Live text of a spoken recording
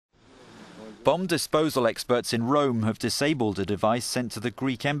Bomb disposal experts in Rome have disabled a device sent to the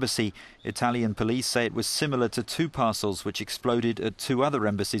Greek embassy. Italian police say it was similar to two parcels which exploded at two other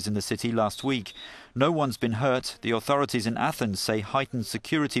embassies in the city last week. No one's been hurt. The authorities in Athens say heightened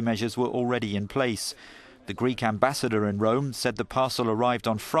security measures were already in place. The Greek ambassador in Rome said the parcel arrived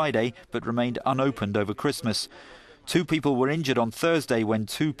on Friday but remained unopened over Christmas. 2 people were injured on Thursday when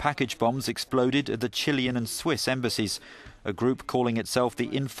 2 package bombs exploded at the Chilean and Swiss embassies. A group calling itself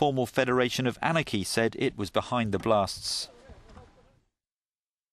the Informal Federation of Anarchy said it was behind the blasts.